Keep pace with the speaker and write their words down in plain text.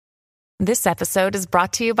This episode is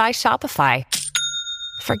brought to you by Shopify.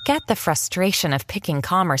 Forget the frustration of picking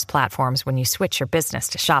commerce platforms when you switch your business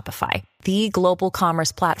to Shopify, the global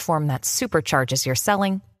commerce platform that supercharges your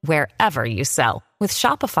selling wherever you sell. With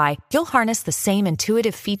Shopify, you'll harness the same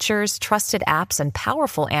intuitive features, trusted apps, and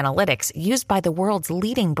powerful analytics used by the world's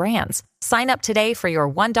leading brands. Sign up today for your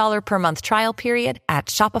 $1 per month trial period at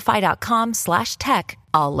shopify.com/tech,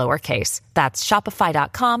 all lowercase. That's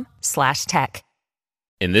shopify.com/tech.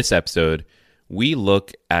 In this episode, we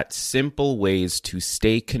look at simple ways to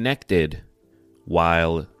stay connected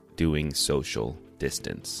while doing social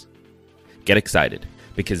distance. Get excited,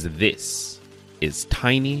 because this is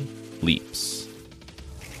Tiny Leaps,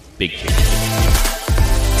 Big Changes.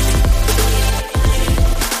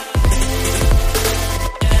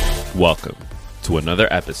 Welcome to another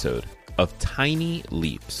episode of Tiny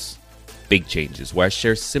Leaps, Big Changes, where I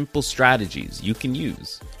share simple strategies you can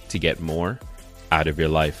use to get more out of your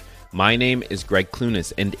life. My name is Greg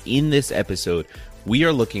Clunas, and in this episode, we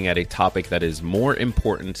are looking at a topic that is more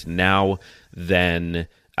important now than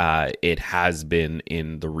it has been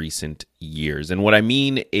in the recent years. And what I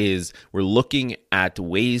mean is we're looking at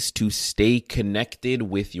ways to stay connected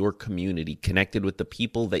with your community, connected with the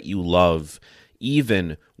people that you love,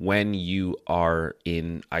 even when you are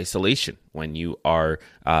in isolation, when you are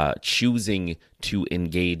choosing to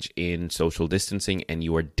engage in social distancing and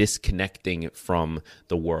you are disconnecting from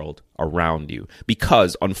the world around you.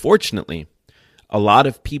 Because unfortunately, a lot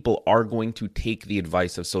of people are going to take the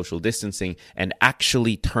advice of social distancing and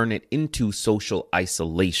actually turn it into social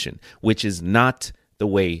isolation, which is not the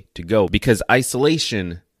way to go, because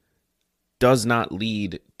isolation does not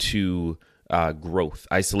lead to growth.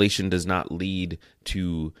 Isolation does not lead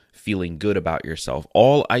to feeling good about yourself.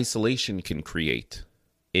 All isolation can create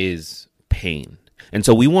is pain. And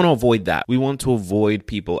so we want to avoid that. We want to avoid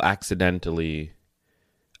people accidentally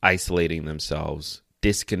isolating themselves,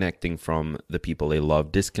 disconnecting from the people they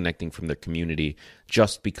love, disconnecting from their community,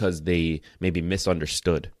 just because they maybe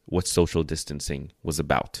misunderstood what social distancing was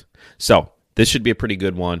about. So this should be a pretty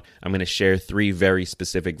good one. I'm going to share 3 very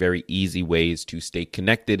specific, very easy ways to stay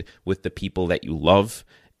connected with the people that you love,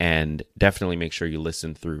 and definitely make sure you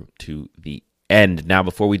listen through to the end. Now,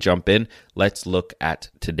 before we jump in, let's look at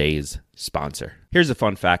today's sponsor. Here's a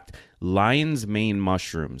fun fact. Lion's mane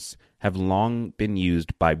mushrooms have long been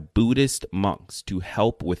used by Buddhist monks to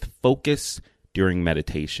help with focus during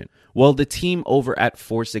meditation. Well, the team over at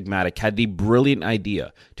Four Sigmatic had the brilliant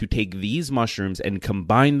idea to take these mushrooms and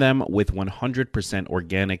combine them with 100%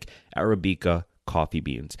 organic Arabica coffee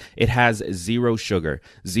beans. It has 0 sugar,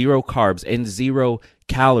 0 carbs, and 0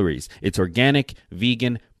 calories. It's organic,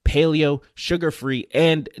 vegan, paleo, sugar-free,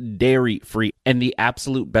 and dairy-free. And the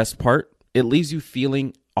absolute best part, it leaves you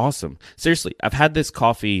feeling awesome. Seriously, I've had this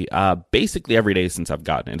coffee basically every day since I've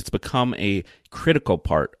gotten it. It's become a critical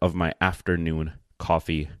part of my afternoon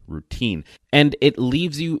coffee routine. And it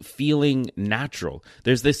leaves you feeling natural.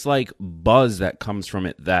 There's this like buzz that comes from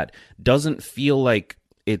it that doesn't feel like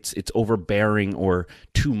it's overbearing or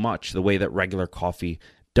too much the way that regular coffee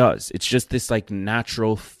does. It's just this like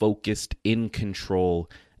natural, focused, in control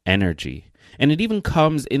energy. And it even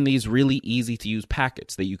comes in these really easy to use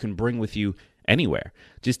packets that you can bring with you anywhere.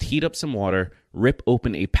 Just heat up some water, rip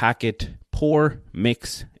open a packet, pour,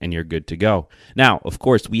 mix, and you're good to go. Now, of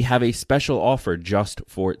course, we have a special offer just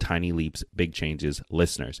for Tiny Leaps Big Changes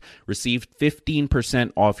listeners. Receive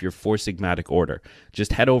 15% off your Four Sigmatic order.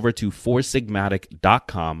 Just head over to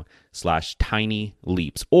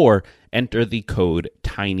foursigmatic.com/tinyleaps or enter the code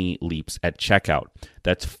tinyleaps at checkout.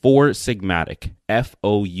 That's Four Sigmatic,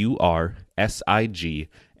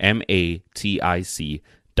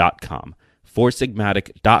 FOURSIGMATIC.com.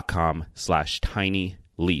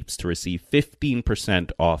 foursigmatic.com/tinyleaps to receive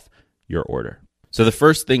 15% off your order. So the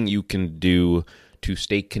first thing you can do to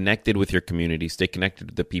stay connected with your community, stay connected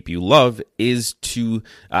with the people you love, is to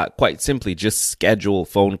quite simply just schedule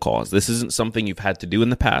phone calls. This isn't something you've had to do in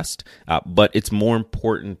the past, but it's more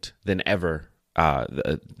important than ever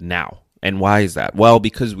now. And why is that? Well,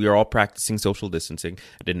 because we are all practicing social distancing.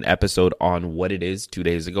 I did an episode on what it is 2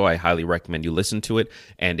 days ago. I highly recommend you listen to it.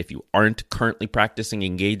 And if you aren't currently practicing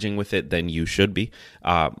engaging with it, then you should be.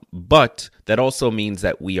 But that also means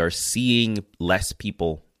that we are seeing less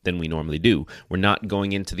people than we normally do. We're not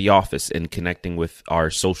going into the office and connecting with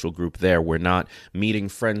our social group there. We're not meeting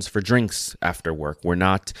friends for drinks after work. We're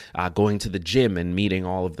not going to the gym and meeting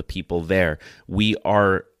all of the people there. We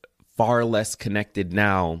are far less connected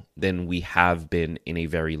now than we have been in a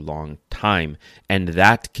very long time. And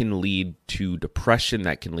that can lead to depression,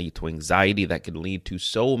 that can lead to anxiety, that can lead to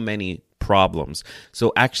so many problems.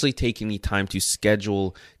 So actually taking the time to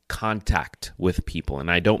schedule contact with people. And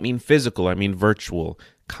I don't mean physical, I mean virtual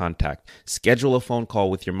contact. Schedule a phone call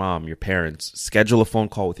with your mom, your parents. Schedule a phone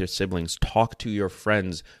call with your siblings. Talk to your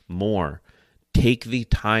friends more. Take the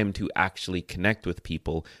time to actually connect with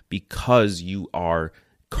people because you are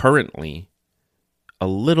currently a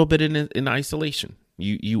little bit in isolation.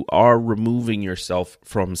 You are removing yourself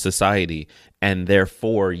from society, and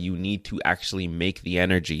therefore you need to actually make the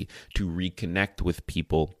energy to reconnect with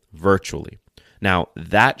people virtually. Now,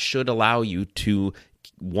 that should allow you to,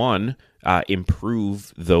 one,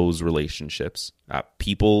 improve those relationships.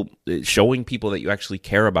 Showing people that you actually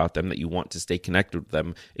care about them, that you want to stay connected with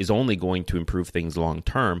them, is only going to improve things long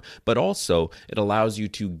term. But also, it allows you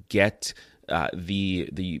to get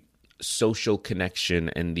the social connection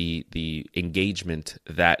and the engagement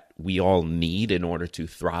that we all need in order to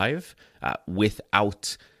thrive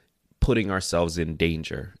without putting ourselves in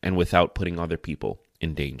danger and without putting other people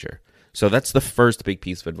in danger. So that's the first big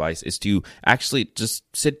piece of advice, is to actually just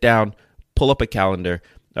sit down, pull up a calendar,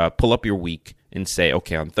 pull up your week and say,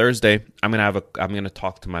 okay, on Thursday, I'm going to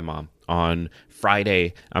talk to my mom. On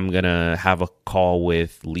Friday, I'm going to have a call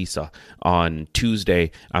with Lisa. On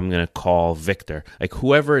Tuesday, I'm going to call Victor. Like,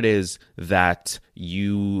 whoever it is that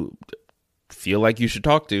you feel like you should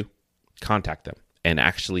talk to, contact them and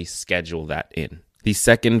actually schedule that in. The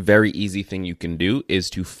second very easy thing you can do is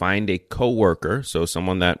to find a coworker, so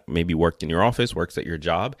someone that maybe worked in your office, works at your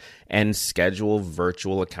job, and schedule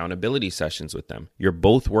virtual accountability sessions with them. You're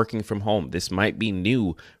both working from home. This might be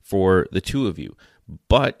new for the two of you,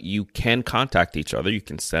 but you can contact each other. You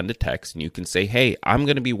can send a text and you can say, hey, I'm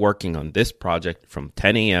going to be working on this project from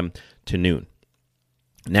 10 a.m. to noon.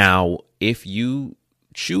 Now, if you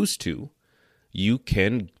choose to, you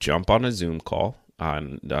can jump on a Zoom call.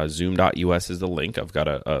 On zoom.us is the link. I've got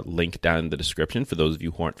a link down in the description. For those of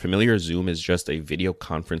you who aren't familiar, Zoom is just a video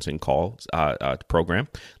conferencing call program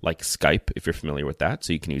like Skype, if you're familiar with that.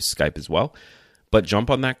 So you can use Skype as well. But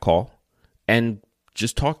jump on that call and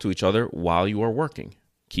just talk to each other while you are working.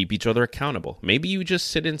 Keep each other accountable. Maybe you just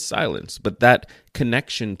sit in silence, but that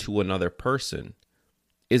connection to another person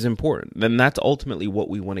is important. Then that's ultimately what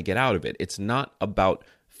we want to get out of it. It's not about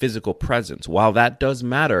physical presence. While that does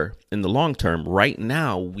matter in the long term, right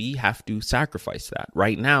now we have to sacrifice that.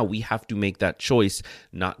 Right now we have to make that choice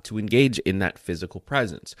not to engage in that physical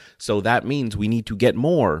presence. So that means we need to get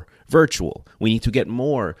more virtual. We need to get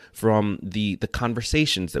more from the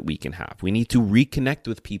conversations that we can have. We need to reconnect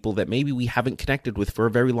with people that maybe we haven't connected with for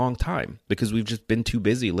a very long time because we've just been too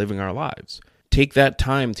busy living our lives. Take that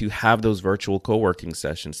time to have those virtual co-working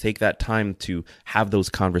sessions. Take that time to have those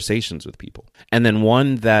conversations with people. And then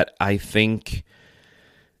one that I think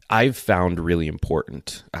I've found really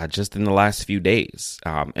important just in the last few days,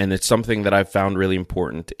 and it's something that I've found really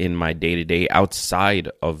important in my day-to-day outside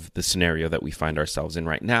of the scenario that we find ourselves in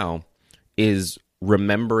right now, is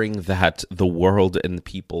remembering that the world and the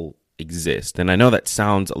people exist. And I know that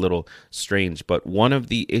sounds a little strange, but one of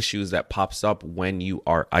the issues that pops up when you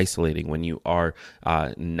are isolating, when you are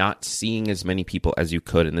not seeing as many people as you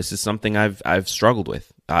could, and this is something I've struggled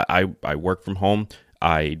with. I work from home.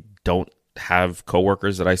 I don't have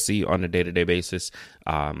coworkers that I see on a day-to-day basis.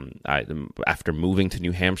 After moving to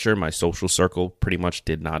New Hampshire, my social circle pretty much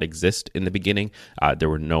did not exist in the beginning. There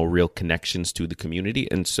were no real connections to the community,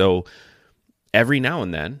 and so every now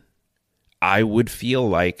and then, I would feel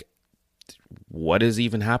like, what is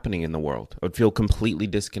even happening in the world? I would feel completely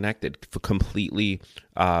disconnected, completely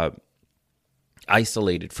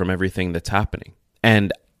isolated from everything that's happening.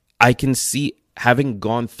 And I can see, having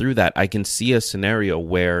gone through that, I can see a scenario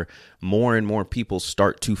where more and more people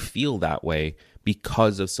start to feel that way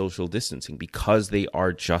because of social distancing, because they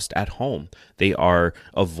are just at home. They are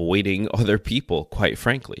avoiding other people, quite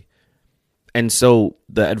frankly. And so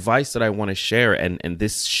the advice that I want to share, and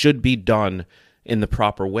this should be done in the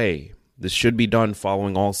proper way. This should be done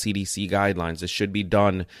following all CDC guidelines. This should be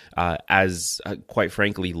done as, quite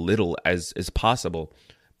frankly, little as possible.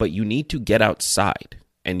 But you need to get outside,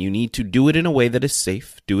 and you need to do it in a way that is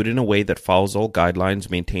safe. Do it in a way that follows all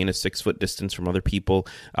guidelines. Maintain a 6-foot distance from other people.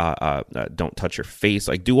 Don't touch your face.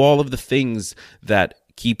 Like, do all of the things that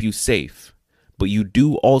keep you safe. But you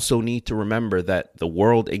do also need to remember that the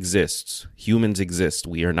world exists. Humans exist.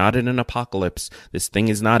 We are not in an apocalypse. This thing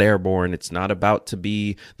is not airborne. It's not about to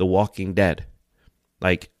be The Walking Dead.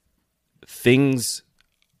 Like, things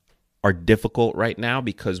are difficult right now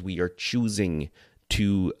because we are choosing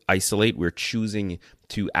to isolate. We're choosing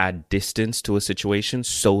to add distance to a situation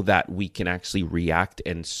so that we can actually react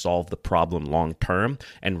and solve the problem long term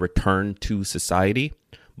and return to society.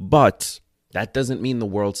 But That doesn't mean the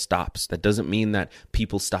world stops. That doesn't mean that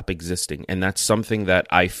people stop existing. And that's something that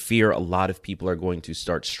I fear a lot of people are going to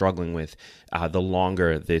start struggling with the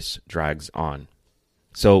longer this drags on.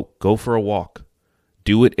 So go for a walk.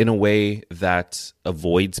 Do it in a way that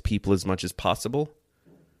avoids people as much as possible.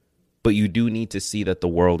 But you do need to see that the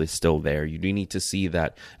world is still there. You do need to see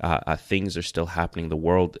that things are still happening. The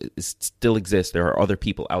world still exists. There are other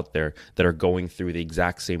people out there that are going through the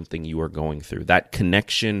exact same thing you are going through. That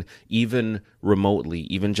connection, even remotely,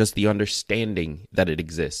 even just the understanding that it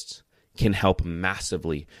exists, can help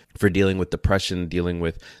massively for dealing with depression, dealing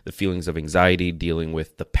with the feelings of anxiety, dealing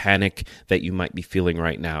with the panic that you might be feeling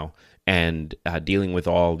right now, and dealing with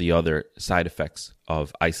all the other side effects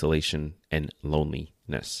of isolation and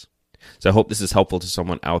loneliness. So I hope this is helpful to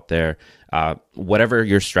someone out there. Whatever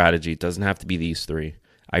your strategy, it doesn't have to be these three.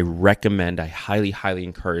 I highly, highly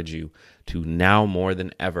encourage you to now more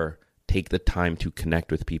than ever take the time to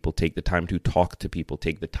connect with people, take the time to talk to people,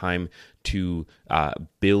 take the time to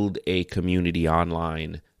build a community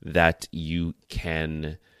online that you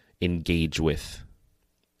can engage with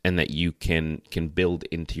and that you can build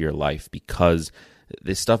into your life, because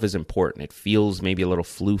this stuff is important. It feels maybe a little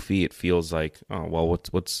floofy. It feels like, oh, well,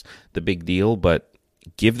 what's the big deal? But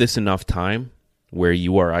give this enough time where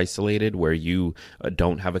you are isolated, where you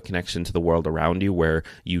don't have a connection to the world around you, where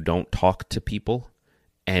you don't talk to people.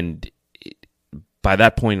 And by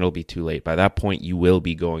that point, it'll be too late. By that point, you will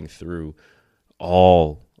be going through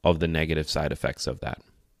all of the negative side effects of that.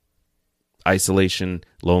 Isolation,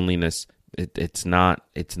 loneliness, it's not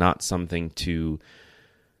something to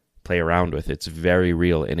play around with. It's very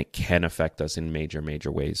real, and it can affect us in major,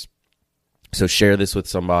 major ways. So share this with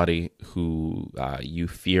somebody who you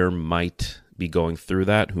fear might be going through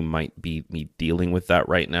that, who might be dealing with that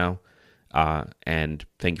right now. And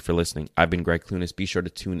thank you for listening. I've been Greg Clunis. Be sure to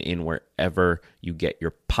tune in wherever you get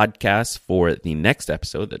your podcasts for the next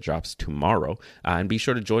episode that drops tomorrow. And be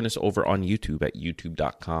sure to join us over on YouTube at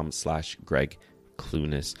youtube.com/Greg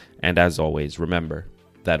Clunis. And as always, remember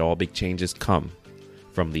that all big changes come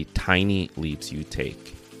from the tiny leaps you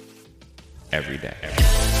take every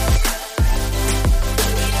day.